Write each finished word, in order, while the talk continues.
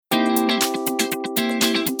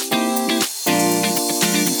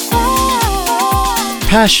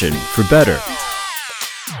Passion for better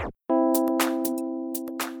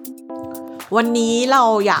วันนี้เรา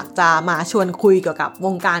อยากจะมาชวนคุยเกี่ยวกับว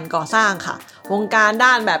งการก่อสร้างค่ะวงการ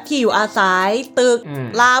ด้านแบบที่อยู่อาศัยตึก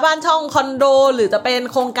ลาบ้านช่องคอนโดหรือจะเป็น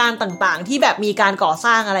โครงการต่างๆที่แบบมีการก่อส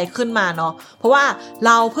ร้างอะไรขึ้นมาเนาะเพราะว่าเ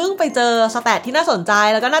ราเพิ่งไปเจอสแตทที่น่าสนใจ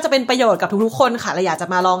แล้วก็น่าจะเป็นประโยชน์กับทุกๆคนค่ะเราอยากจะ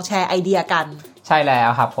มาลองแชร์ไอเดียกันใช่แล้ว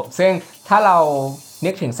ครับผมซึ่งถ้าเรานึ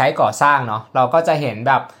กถึงไซต์ก่อสร้างเนาะเราก็จะเห็น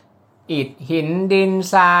แบบอิฐหินดิน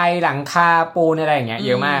ทรายหลังคาปูนอะไรอย่างเงี้ยเย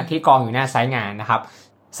อะมากที่กองอยู่หน้าไซต์งานนะครับ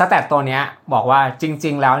สแตทตัวเนี้ยบอกว่าจ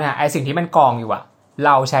ริงๆแล้วเนี่ยไอสิ่งที่มันกองอยู่อะเ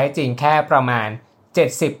ราใช้จริงแค่ประมาณ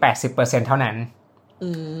 70-80% เท่านั้น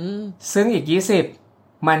ซึ่งอีก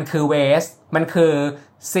20มันคือเวสมันคือ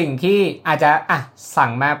สิ่งที่อาจจะสั่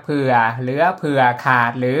งมาเผื่อเหลือเผื่อขา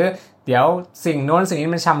ดหรือเดี๋ยวสิ่งโน้นสิ่งนี้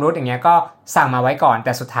มันชำรุดอย่างเงี้ยก็สั่งมาไว้ก่อนแ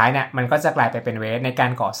ต่สุดท้ายเนี่ยมันก็จะกลายไปเป็นเวสในกา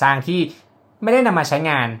รก่อสร้างที่ไม่ได้นำมาใช้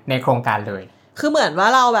งานในโครงการเลยคือเหมือนว่า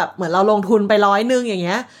เราแบบเหมือนเราลงทุนไป100อย่างเ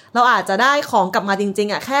งี้ยเราอาจจะได้ของกลับมาจริง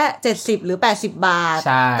ๆแค่70หรือ80บาท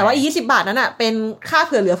แต่ว่าอีก20บาทนั้นเป็นค่าเ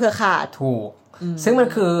ผื่อเหลือเผื่อขาดถูกซึ่งมัน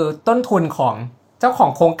คือต้นทุนของเจ้าขอ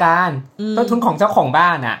งโครงการต้นทุนของเจ้าของบ้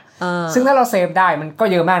านซึ่งถ้าเราเซฟได้มันก็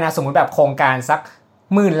เยอะมากนะสมมุติแบบโครงการสัก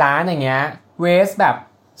10,000 ล้านอย่างเงี้ยเวสแบบ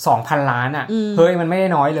 2,000 ล้านเฮ้ยมันไม่ได้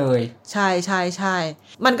น้อยเลยใช่ๆ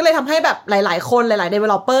ๆมันก็เลยทำให้แบบหลายๆคนหลายๆ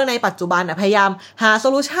developer ในปัจจุบันพยายามหาโซ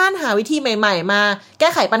ลูชันหาวิธีใหม่ๆมาแก้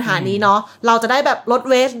ไขปัญหานี้เนาะเราจะได้แบบลด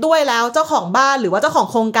เวสด้วยแล้วเจ้าของบ้านหรือว่าเจ้าของ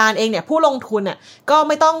โครงการเองเนี่ยผู้ลงทุนก็ไ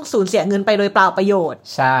ม่ต้องสูญเสียเงินไปโดยเปล่าประโยชน์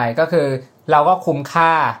ใช่ก็คือเราก็คุ้มค่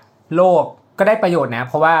าโลกก็ได้ประโยชน์นะเ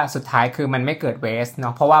พราะว่าสุดท้ายคือมันไม่เกิดเวสเนา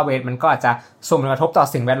ะเพราะว่าเวสมันก็อาจจะส่งผลกระทบต่อ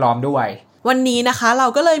สิ่งแวดล้อมด้วยวันนี้นะคะเรา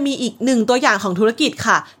ก็เลยมีอีก1ตัวอย่างของธุรกิจ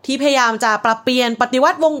ค่ะที่พยายามจะปรับเปลี่ยนปฏิวั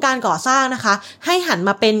ติวงการก่อสร้างนะคะให้หันม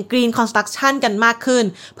าเป็น Green Construction กันมากขึ้น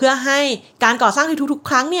เพื่อให้การก่อสร้างในทุกๆ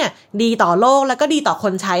ครั้งเนี่ยดีต่อโลกและก็ดีต่อค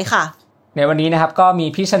นใช้ค่ะในวันนี้นะครับก็มี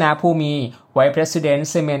พี่ชนะภูมิ Vice President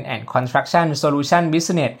Cement and Construction Solution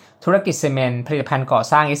Business ธุรกิจซีเมนต์ผลิตภัณฑ์ก่อ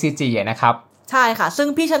สร้าง SCG นะครับใช่ค่ะซึ่ง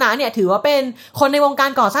พี่ชนะเนี่ยถือว่าเป็นคนในวงกา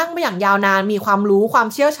รก่อสร้างมาอย่างยาวนานมีความรู้ความ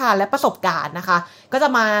เชี่ยวชาญและประสบการณ์นะคะก็จะ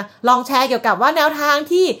มาลองแชร์เกี่ยวกับว่าแนวทาง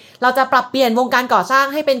ที่เราจะปรับเปลี่ยนวงการก่อสร้าง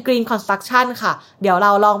ให้เป็น Green Construction ค่ะเดี๋ยวเร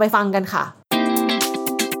าลองไปฟังกันค่ะ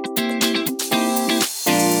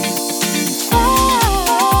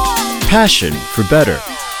Passion for better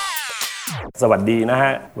สวัสดีนะฮ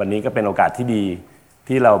ะวันนี้ก็เป็นโอกาสที่ดี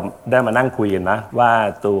ที่เราได้มานั่งคุยกันนะว่า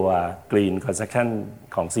ตัว Green Construction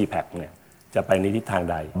ของ CPAC เนี่ยจะไปในทิศทาง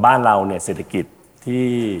ใดบ้านเราเนี่ยเศรษฐกิจที่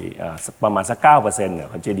ประมาณสัก 9% เนี่ย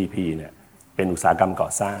ของ GDP เนี่ยเป็นอุตสาหกรรมก่อ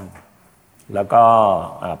สร้างแล้วก็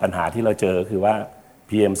ปัญหาที่เราเจอคือว่า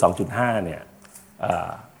PM 2.5 เนี่ย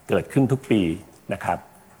เกิดขึ้นทุกปีนะครับ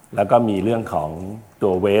แล้วก็มีเรื่องของตั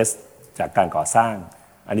ว waste จากการก่อสร้าง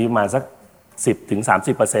อันนี้ประมาณสัก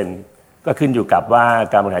 10-30% ก็ขึ้นอยู่กับว่า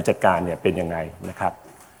การบริหารจัดการเนี่ยเป็นยังไงนะครับ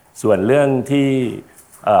ส่วนเรื่องที่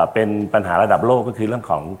เป็นปัญหาระดับโลกก็คือเรื่อง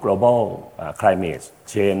ของ global climate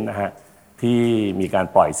change นะฮะที่มีการ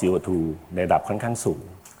ปล่อย CO2 ในระดับค่อนข้างสูง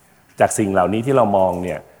จากสิ่งเหล่านี้ที่เรามองเ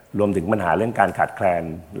นี่ยรวมถึงปัญหาเรื่องการขาดแคลน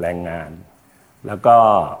แรงงานแล้วก็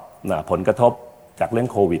ผลกระทบจากเรื่อง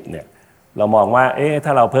โควิดเนี่ยเรามองว่าถ้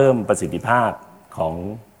าเราเพิ่มประสิทธิภาพของ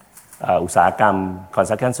อุตสาหกรรม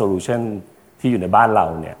construction solution ที่อยู่ในบ้านเรา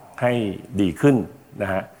เนี่ยให้ดีขึ้นน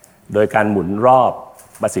ะฮะโดยการหมุนรอบ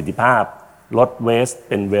ประสิทธิภาพลดเวส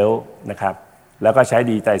เป็นเวลนะครับแล้วก็ใช้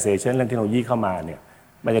ดิจิทัลไซเชันเรื่องเทคโนโลยีเข้ามาเนี่ย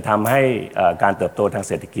มันจะทำให้การเติบโตทาง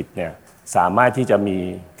เศรษฐกิจเนี่ยสามารถที่จะมี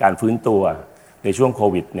การฟื้นตัวในช่วงโค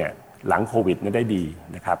วิดเนี่ยหลังโควิดเนี่ยได้ดี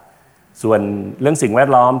นะครับส่วนเรื่องสิ่งแวด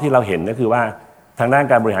ล้อมที่เราเห็นก็คือว่าทางด้าน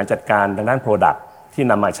การบริหารจัดการทางด้าน Product ที่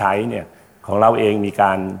นำมาใช้เนี่ยของเราเองมีก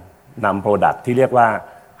ารนำ Product ที่เรียกว่า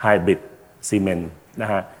Hybrid Cement น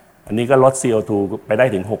ะฮะอันนี้ก็ลด CO2 ไปได้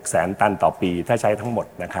ถึง 600,000 ตันต่อปีถ้าใช้ทั้งหมด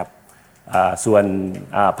นะครับส่วน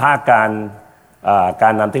ภาคกา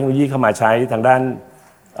รนำเทคโนโลยีเข้ามาใช้ทางด้าน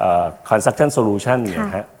construction solution เนี่ย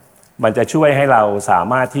ฮะมันจะช่วยให้เราสา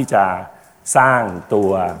มารถที่จะสร้างตั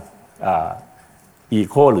ว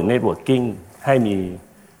eco หรือ networking ให้มี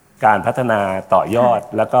การพัฒนาต่อยอด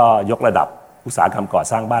แล้วก็ยกระดับอุตสาหกรรมก่อ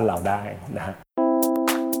สร้างบ้านเราได้นะฮะ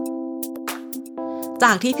จ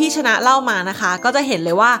ากที่พี่ชนะเล่ามานะคะก็จะเห็นเล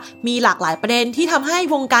ยว่ามีหลากหลายประเด็นที่ทำให้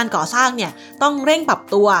วงการก่อสร้างเนี่ยต้องเร่งปรับ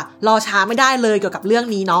ตัวรอช้าไม่ได้เลยเกี่ยวกับเรื่อง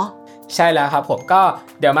นี้เนาะใช่แล้วครับผมก็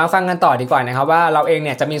เดี๋ยวมาฟังกันต่อดีกว่านะครับว่าเราเองเ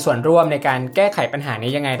นี่ยจะมีส่วนร่วมในการแก้ไขปัญหา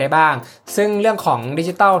นี้ยังไงได้บ้างซึ่งเรื่องของดิ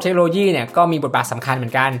จิทัลเทคโนโลยีเนี่ยก็มีบทบาทสำคัญเหมื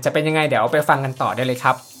อนกันจะเป็นยังไงเดี๋ยวไปฟังกันต่อได้เลยค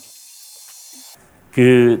รับคื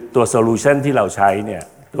อตัวโซลูชันที่เราใช้เนี่ย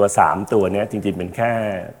ตัว3ตัวนี้จริงๆเป็นแค่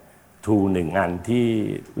tool 1 อันที่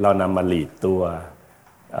เรานำมาลีดตัว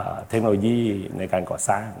เทคโนโลยีในการก่อ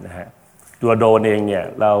สร้างนะฮะตัวโดรนเองเนี่ย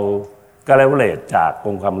เราก็เลเวอเรจจากอ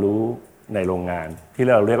งค์ความรู้ในโรงงานที่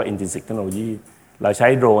เราเรียกว่า Intrinsic Technology เราใช้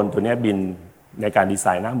โดรนตัวนี้บินในการดีไซ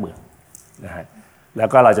น์หน้าเมืองนะฮะแล้ว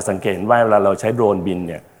ก็เราจะสังเกตว่าเวลาเราใช้โดรนบิน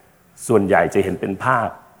เนี่ยส่วนใหญ่จะเห็นเป็นภาพ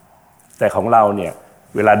แต่ของเราเนี่ย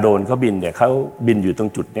เวลาโดรนเขาบินเนี่ยเขาบินอยู่ตร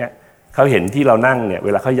งจุดเนี้ยเขาเห็นที่เรานั่งเนี่ยเว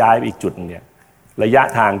ลาเขาย้ายไปอีกจุดเนี่ยระยะ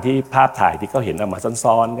ทางที่ภาพถ่ายที่เขาเห็นเอามา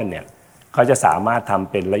ซ้อนๆกันเนี่ยเขาจะสามารถท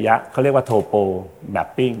ำเป็นระยะเขาเรียกว่า Topo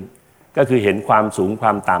Mapping ก็คือเห็นความสูงคว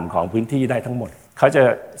ามต่ำของพื้นที่ได้ทั้งหมดเขาจะ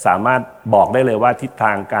สามารถบอกได้เลยว่าทิศท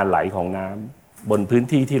างการไหลของน้ำบนพื้น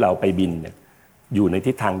ที่ที่เราไปบินเนี่ยอยู่ใน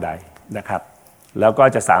ทิศทางใดนะครับแล้วก็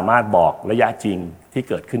จะสามารถบอกระยะจริงที่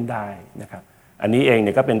เกิดขึ้นได้นะครับอันนี้เองเ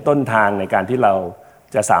นี่ยก็เป็นต้นทางในการที่เรา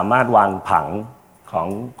จะสามารถวางผังของ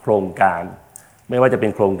โครงการไม่ว่าจะเป็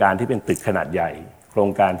นโครงการที่เป็นตึกขนาดใหญ่โคร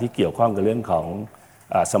งการที่เกี่ยวข้องกับเรื่องของ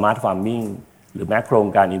สมาร์ทฟาร์มมิ่งหรือแม้โครง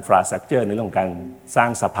การอินฟราสตรัคเจอร์ในเรื่องของการสร้าง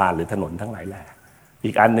สะพานหรือถนนทั้งหลายแหล่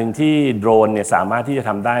อีกอันหนึ่งที่โดรนเนี่ยสามารถที่จะ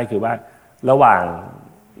ทำได้คือว่าระหว่าง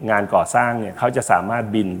งานก่อสร้างเนี่ยเขาจะสามารถ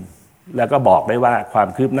บินแล้วก็บอกได้ว่าความ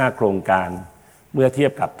คืบหน้าโครงการเมื่อเทีย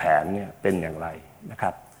บกับแผนเนี่ยเป็นอย่างไรนะค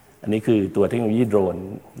รับอันนี้คือตัวเทคโนโลยีโดรน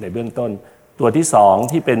ในเบื้องต้นตัวที่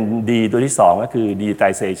2ที่เป็นดีตัวที่2ก็คือ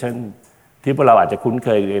digitization ที่พวกเราอาจจะคุ้นเค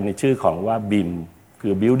ยในชื่อของว่า BIM คื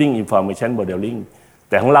อ Building Information Modeling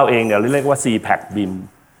แต่ของเราเองเนี่ยเรียกว่า CPAC BIM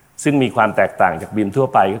ซึ่งมีความแตกต่างจาก BIM ทั่ว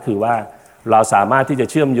ไปก็คือว่าเราสามารถที่จะ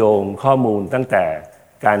เชื่อมโยงข้อมูลตั้งแต่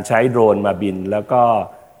การใช้โดรนมาบินแล้วก็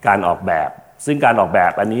การออกแบบซึ่งการออกแบ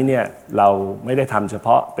บอันนี้เนี่ยเราไม่ได้ทำเฉพ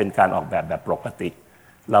าะเป็นการออกแบบแบบปกติ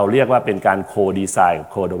เราเรียกว่าเป็นการโคดีไซน์กับ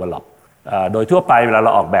โคเดเวลลอปโดยทั่วไปเวลาเร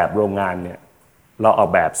าออกแบบโรงงานเนี่ยเราออก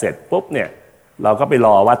แบบเสร็จปุ๊บเนี่ยเราก็ไปร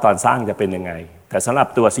อว่าตอนสร้างจะเป็นยังไงแต่สำหรับ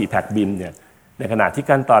ตัว CPAC BIM เนี่ยในขณะที่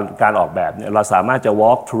ขั้นตอนการออกแบบเนี่ยเราสามารถจะ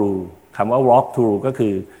walk through คำว่า walk through ก็คื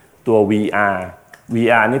อตัว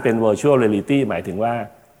VR นี่เป็น virtual reality หมายถึงว่า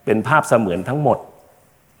เป็นภาพเสมือนทั้งหมด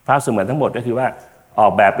ภาพเสมือนทั้งหมดก็คือว่าออ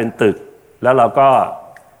กแบบเป็นตึกแล้วเราก็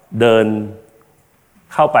เดิน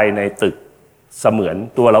เข้าไปในตึกเสมือน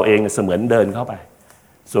ตัวเราเองเสมือนเดินเข้าไป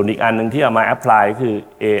ส่วนอีกอันหนึ่งที่เอามาแอพพลายคือ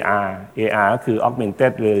AR ก็คือ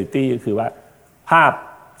augmented reality ก็คือว่าภาพ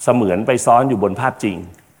เสมือนไปซ้อนอยู่บนภาพจริง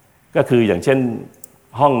ก็คืออย่างเช่น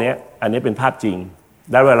ห้องนี้อันนี้เป็นภาพจริง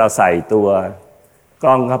แล้วเวลาเราใส่ตัวก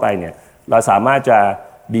ล้องเข้าไปเนี่ยเราสามารถจะ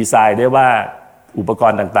ดีไซน์ได้ว่าอุปก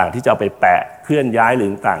รณ์ต่างๆที่จะเอาไปแปะเคลื่อนย้ายหรือ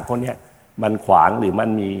ต่างๆพวกนี้มันขวางหรือมัน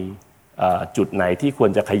มีจุดไหนที่ควร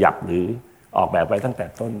จะขยับหรือออกแบบไว้ตั้งแต่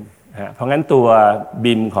ต้นเพราะงั้นตัว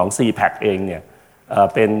บิมของ CPAC เองเนี่ย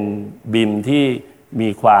เป็นบิมที่มี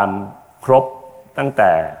ความครบตั้งแ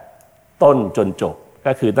ต่ต้นจนจบ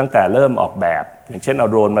ก็คือตั้งแต่เริ่มออกแบบอย่างเช่นเอา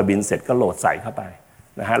โดรนมาบินเสร็จก็โหลดใส่เข้าไป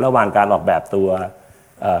นะฮะระหว่างการออกแบบตัว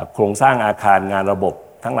โครงสร้างอาคารงานระบบ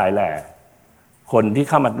ทั้งหลายแหล่คนที่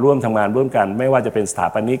เข้ามาร่วมทำงานร่วมกันไม่ว่าจะเป็นสถา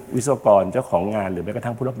ปนิกวิศวกรเจ้าของงานหรือแม้กระ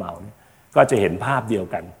ทั่งผู้รับเหมาก็จะเห็นภาพเดียว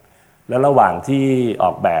กันแล้วระหว่างที่อ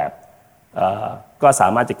อกแบบก็สา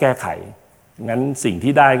มารถจะแก้ไขงั้นสิ่ง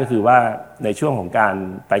ที่ได้ก็คือว่าในช่วงของการ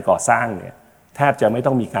ไปก่อสร้างเนี่ยแทบจะไม่ต้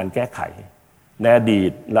องมีการแก้ไขในอดี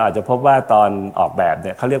ตเราอาจจะพบว่าตอนออกแบบเ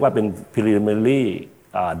นี่ยเขาเรียกว่าเป็น preliminary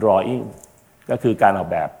drawing ก็คือการออก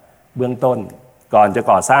แบบเบื้องต้นก่อนจะ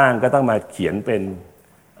ก่อสร้างก็ต้องมาเขียนเป็น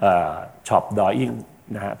shop drawing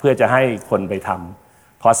นะฮะเพื่อจะให้คนไปท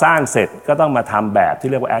ำพอสร้างเสร็จก็ต้องมาทำแบบที่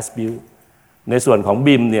เรียกว่า as built ในส่วนของ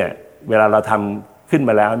BIM เนี่ยเวลาเราทำขึ้น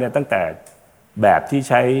มาแล้วเนี่ยตั้งแต่แบบที่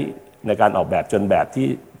ใช้ในการออกแบบจนแบบที่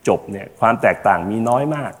จบเนี่ยความแตกต่างมีน้อย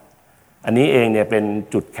มากอันนี้เองเนี่ยเป็น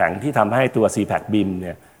จุดแข็งที่ทำให้ตัว CPAC BIM เ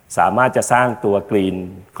นี่ยสามารถจะสร้างตัว Green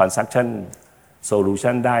Construction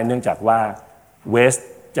Solution ได้เนื่องจากว่า Waste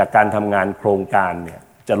จากการทำงานโครงการเนี่ย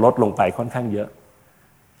จะลดลงไปค่อนข้างเยอะ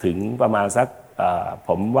ถึงประมาณสักผ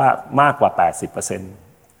มว่ามากกว่า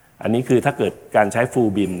 80% อันนี้คือถ้าเกิดการใช้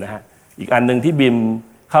Full BIM นะฮะอีกอันหนึ่งที่ BIM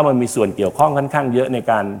เข้ามามีส่วนเกี่ยวข้องค่อนข้างเยอะใน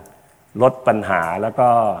การลดปัญหาแล้วก็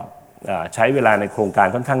ใช้เวลาในโครงการ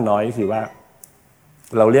ค่อนข้างน้อยก็คือว่า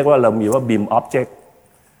เราเรียกว่าเรามีว่า BIM Object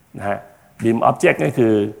นะฮะ BIM Object ก็คื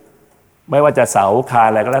อไม่ว่าจะเสาคาน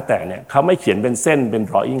อะไรก็แล้วแต่เนี่ยเขาไม่เขียนเป็นเส้นเป็น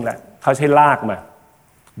drawing แล้วเขาใช้ลากมา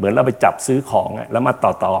เหมือนเราไปจับซื้อของแล้วมา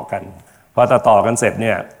ต่อกันพอต่อกันเสร็จเ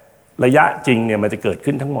นี่ยระยะจริงเนี่ยมันจะเกิด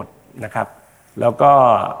ขึ้นทั้งหมดนะครับแล้วก็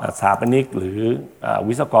สถาปนิกหรือ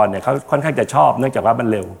วิศวกรเนี่ยเขาค่อนข้างจะชอบเนื่องจากว่ามัน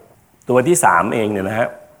เร็วตัวที่3เองเนี่ยนะฮะ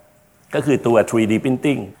ก็คือตัว 3D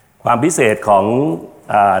Printing ความพิเศษของ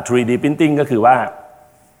 3D Printing ก็คือว่า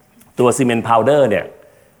ตัว Cement Powder เนี่ย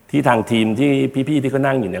ที่ทางทีมที่พี่ๆที่เขา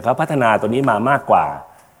นั่งอยู่เนี่ยเขาพัฒนาตัวนี้มามากก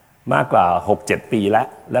ว่า 6-7 ปีแ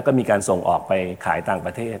ล้วก็มีการส่งออกไปขายต่างป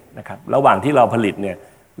ระเทศนะครับระหว่างที่เราผลิตเนี่ย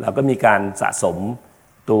เราก็มีการสะสม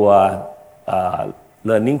ตัว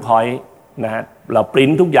learning point นะฮะเราปริ้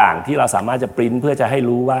นทุกอย่างที่เราสามารถจะปริ้นเพื่อจะให้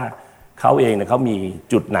รู้ว่าเขาเองเนี่ยเขามี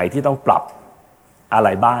จุดไหนที่ต้องปรับอะไร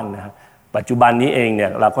บ้างนะครับปัจจุบันนี้เองเนี่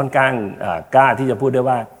ยเราค่อนข้างกล้าที่จะพูดได้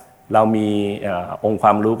ว่าเรามีองค์คว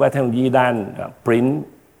ามรู้ก็เทคโนโลยีด้าน print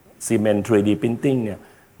cement 3D printing เนี่ย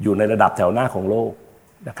อยู่ในระดับแถวหน้าของโลก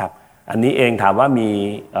นะครับอันนี้เองถามว่ามี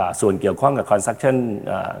ส่วนเกี่ยวข้องกับ construction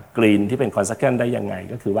green ที่เป็น construction ได้ยังไง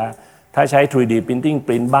ก็คือว่าถ้าใช้ 3D printing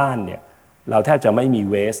print บ้านเนี่ยเราแทบจะไม่มี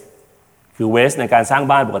waste คือ waste ในการสร้าง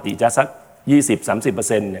บ้านปกติจะสัก 20-30%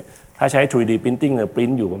 เนี่ยถ้าใช้ 3D printing เนี่ย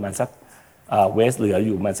print อยู่ประมาณสักwaste เหลืออ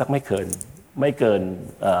ยู่มันสักไม่เกิน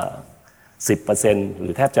10% หรื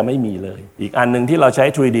อแทบจะไม่มีเลยอีกอันนึงที่เราใช้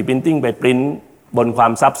 3D printing ไป print บนควา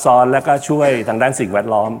มซับซ้อนแล้วก็ช่วยทางด้านสิ่งแวด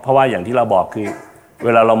ล้อมเพราะว่าอย่างที่เราบอกคือเว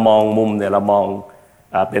ลาเรามองมุมเนี่ยเรามอง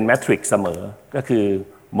เป็นแมทริกซ์เสมอก็คือ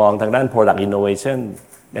มองทางด้าน product innovation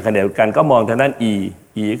ในขณะเดียวกันก็มองทางด้าน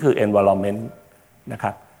E ก็คือ environment นะค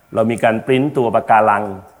รับเรามีการปริ้นตัวปะการัง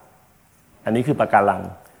อันนี้คือปะการัง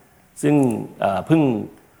ซึ่งเ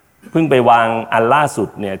พิ่งไปวางอันล่าสุด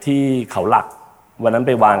เนี่ยที่เขาหลักวันนั้นไ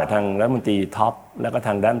ปวางกับทางรัฐมนตรีท็อปแล้วก็ท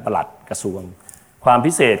างด้านปลัดกระทรวงความ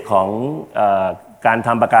พิเศษของการท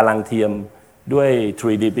ำปะการังเทียมด้วย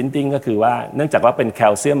 3D printing ก็คือว่าเนื่องจากว่าเป็นแค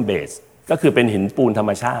ลเซียมเบสก็คือเป็นหินปูนธรร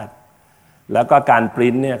มชาติแล้วก็การป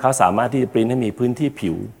ริ้นเนี่ยเขาสามารถที่จะปริ้นให้มีพื้นที่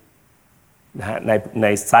ผิวนะฮะใน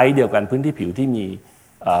ไซส์เดียวกันพื้นที่ผิวที่มี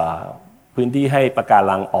พื้นที่ให้ปะกา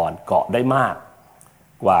รังอ่อนเกาะได้มาก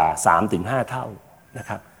กว่า 3-5 เท่านะค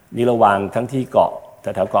รับนี่เราวางทั้งที่เกาะ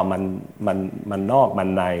แถวเกาะมันนอกมัน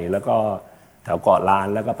ในแล้วก็แถวเกาะล้าน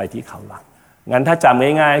แล้วก็ไปที่เขาหลักงั้นถ้าจำ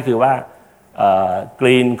ง่ายๆคือว่า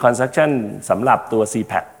Green Construction สำหรับตัว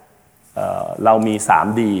CPAC เรามี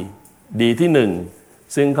 3D D ที่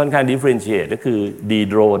 1ซึ่งค่อนข้าง differentiate ก็คือ D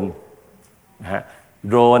drone นะฮะ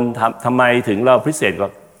โดรนทำไมถึงเราพิเศษ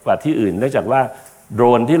กว่าที่อื่นเนื่องจากว่าโดร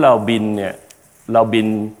นที่เราบินเนี่ยเราบิน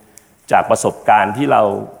จากประสบการณ์ที่เรา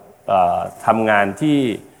ทำงานที่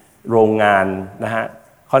โรงงานนะฮะ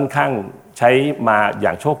ค่อนข้างใช้มาอย่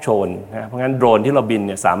างโชคโชนนะเพราะงั้นโดรนที่เราบินเ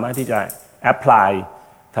นี่ยสามารถที่จะ apply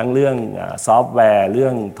ทั้งเรื่องซอฟต์แวร์เรื่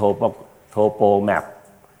องโทโปแมป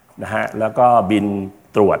นะฮะแล้วก็บิน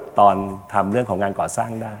ตรวจตอนทำเรื่องของงานก่อสร้า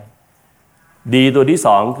งได้ดีตัวที่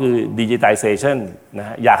2คือ digitization นะฮ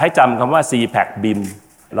ะอยากให้จำคำว่า CPAC BIM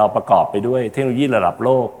เราประกอบไปด้วยเทคโนโลยีระดับโล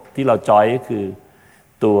กที่เราจอยก็คือ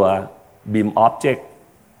ตัว BIM Object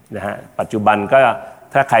นะฮะปัจจุบันก็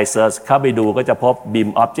ถ้าใครเซิร์ชเข้าไปดูก็จะพบ BIM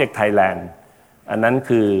Object Thailand อันนั้น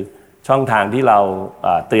คือช่องทางที่เรา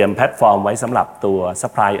เตรียมแพลตฟอร์มไว้สำหรับตัว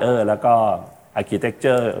supplier แล้วก็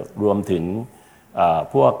architecture รวมถึง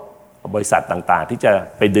พวกบริษัทต่างๆที่จะ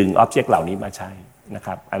ไปดึง object เหล่านี้มาใช้นะค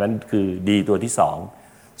รับอันนั้นคือดีตัวที่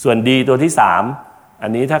2ส่วนดีตัวที่3อั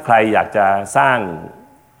นนี้ถ้าใครอยากจะสร้าง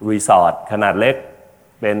รีสอร์ทขนาดเล็ก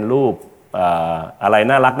เป็นรูปอะไร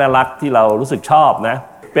น่ารักที่เรารู้สึกชอบนะ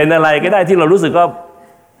เป็นอะไรก็ได้ที่เรารู้สึกว่า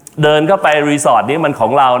เดินเข้าไปรีสอร์ทนี้มันขอ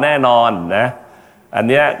งเราแน่นอนนะอัน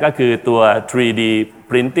นี้ก็คือตัว 3D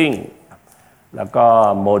printing แล้วก็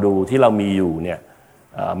โมดูลที่เรามีอยู่เนี่ย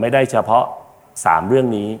ไม่ได้เฉพาะ3เรื่อง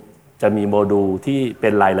นี้จะมีโมดูลที่เป็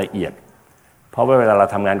นรายละเอียดเพราะว่าเวลาเรา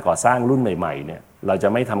ทำงานก่อสร้างรุ่นใหม่ๆเนี่ยเราจะ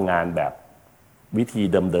ไม่ทำงานแบบวิธี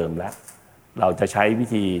เดิมๆแล้วเราจะใช้วิ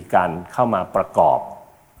ธีการเข้ามาประกอบ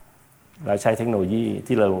เราใช้เทคโนโลยี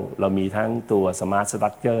ที่เรามีทั้งตัว Smart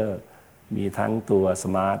Structure มีทั้งตัว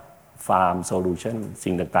Smart Farm Solution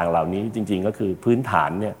สิ่งต่างๆเหล่านี้จริงๆก็คือพื้นฐาน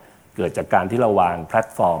เนี่ยเกิดจากการที่เราวางแพลต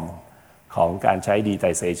ฟอร์มของการใช้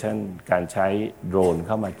Digitization การใช้โดรนเ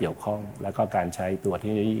ข้ามาเกี่ยวข้องแล้วก็การใช้ตัวเท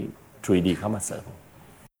คโนโลยี 3D เข้ามาเสริม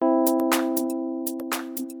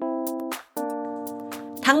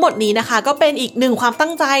ทั้งหมดนี้นะคะก็เป็นอีกหนึ่งความตั้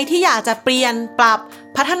งใจที่อยากจะเปลี่ยนปรับ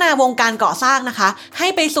พัฒนาวงการก่อสร้างนะคะให้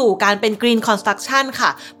ไปสู่การเป็น Green Construction ค่ะ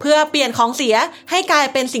เพื่อเปลี่ยนของเสียให้กลาย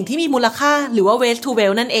เป็นสิ่งที่มีมูลค่าหรือว่า Waste to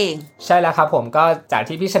Wealth นั่นเองใช่แล้วครับผมก็จาก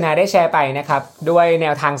ที่พี่ชนาได้แชร์ไปนะครับด้วยแน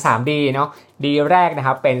วทาง 3D เนาะดีแรกนะค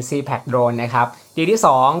รับเป็น CPAC Drone นะครับดีที่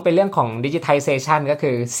2เป็นเรื่องของ Digitization ก็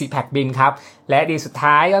คือ CPAC BIM ครับและดีสุด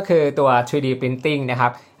ท้ายก็คือตัว 3D Printing นะครั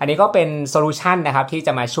บอันนี้ก็เป็นโซลูชันนะครับที่จ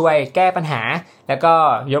ะมาช่วยแก้ปัญหาแล้วก็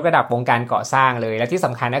ยกระดับวงการก่อสร้างเลยและที่ส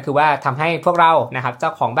ำคัญก็คือว่าทำให้พวกเรานะครับเจ้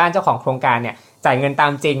าของบ้านเจ้าของโครงการเนี่ยจ่ายเงินตา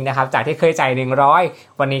มจริงนะครับจากที่เคยจ่าย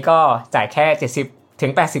100วันนี้ก็จ่ายแค่70 ถึ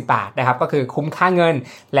ง 80 บาทนะครับก็คือคุ้มค่าเงิน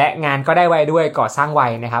และงานก็ได้ไวด้วยก่อสร้างไว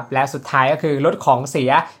นะครับและสุดท้ายก็คือลดของเสี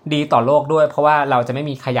ยดีต่อโลกด้วยเพราะว่าเราจะไม่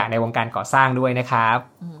มีขยะในวงการก่อสร้างด้วยนะครับ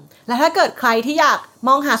และถ้าเกิดใครที่อยากม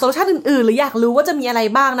องหาโซลูชันอื่นๆหรืออยากรู้ว่าจะมีอะไร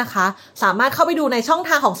บ้างนะคะสามารถเข้าไปดูในช่องท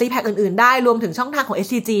างของ CPAC อื่นๆได้รวมถึงช่องทางของ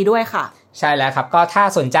SCG ด้วยค่ะ ใช่แล้วครับก็ถ้า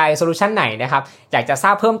สนใจโซลูชันไหนนะครับอยากจะทร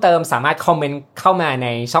าบเพิ่มเติมสามารถคอมเมนต์เข้ามาใน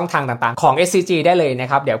ช่องทางต่างๆของ SCG ได้เลยนะ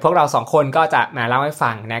ครับเดี๋ยวพวกเรา2คนก็จะมาเล่าให้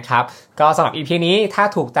ฟังนะครับก็สำหรับ EP นี้ถ้า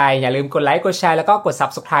ถูกใจอย่าลืมกดไลค์กดแชร์แล้วก็กด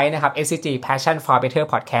Subscribe นะครับ SCG Passion for Better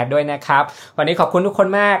Podcast ด้วยนะครับวันนี้ขอบคุณทุกคน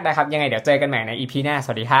มากนะครับยังไงเดี๋ยวเจอกันใหม่ใน EP หน้าส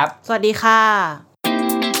วัสดีครับสวัสดีค่ะ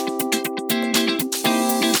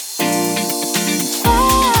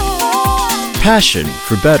Passion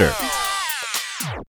for better